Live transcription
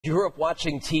You grew up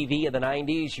watching TV in the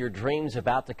 90s, your dream's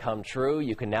about to come true.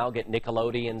 You can now get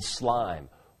Nickelodeon slime.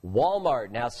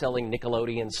 Walmart now selling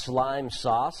Nickelodeon slime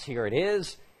sauce. Here it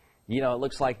is. You know, it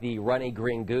looks like the runny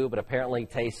green goo, but apparently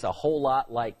tastes a whole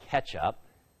lot like ketchup,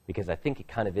 because I think it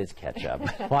kind of is ketchup.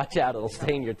 Watch out, it'll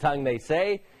stain your tongue, they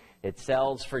say. It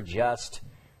sells for just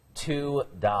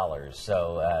 $2.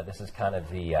 So this is kind of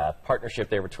the partnership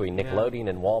there between Nickelodeon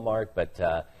and Walmart,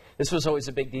 but this was always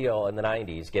a big deal in the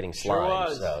 90s, getting slime. Sure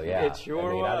was. So, yeah. It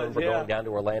sure I remember going down to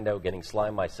Orlando, getting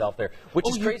slime myself there, which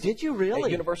is crazy. Did you really?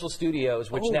 At Universal Studios,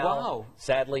 which now,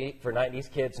 sadly, for 90s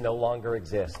kids, no longer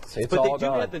exists. It's but all they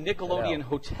do gone. have the Nickelodeon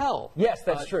Hotel. Yes,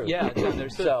 that's true. Yeah,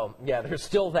 so, yeah, there's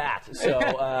still that.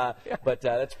 So, but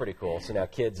that's pretty cool. So now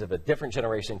kids of a different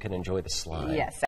generation can enjoy the slime. Yes.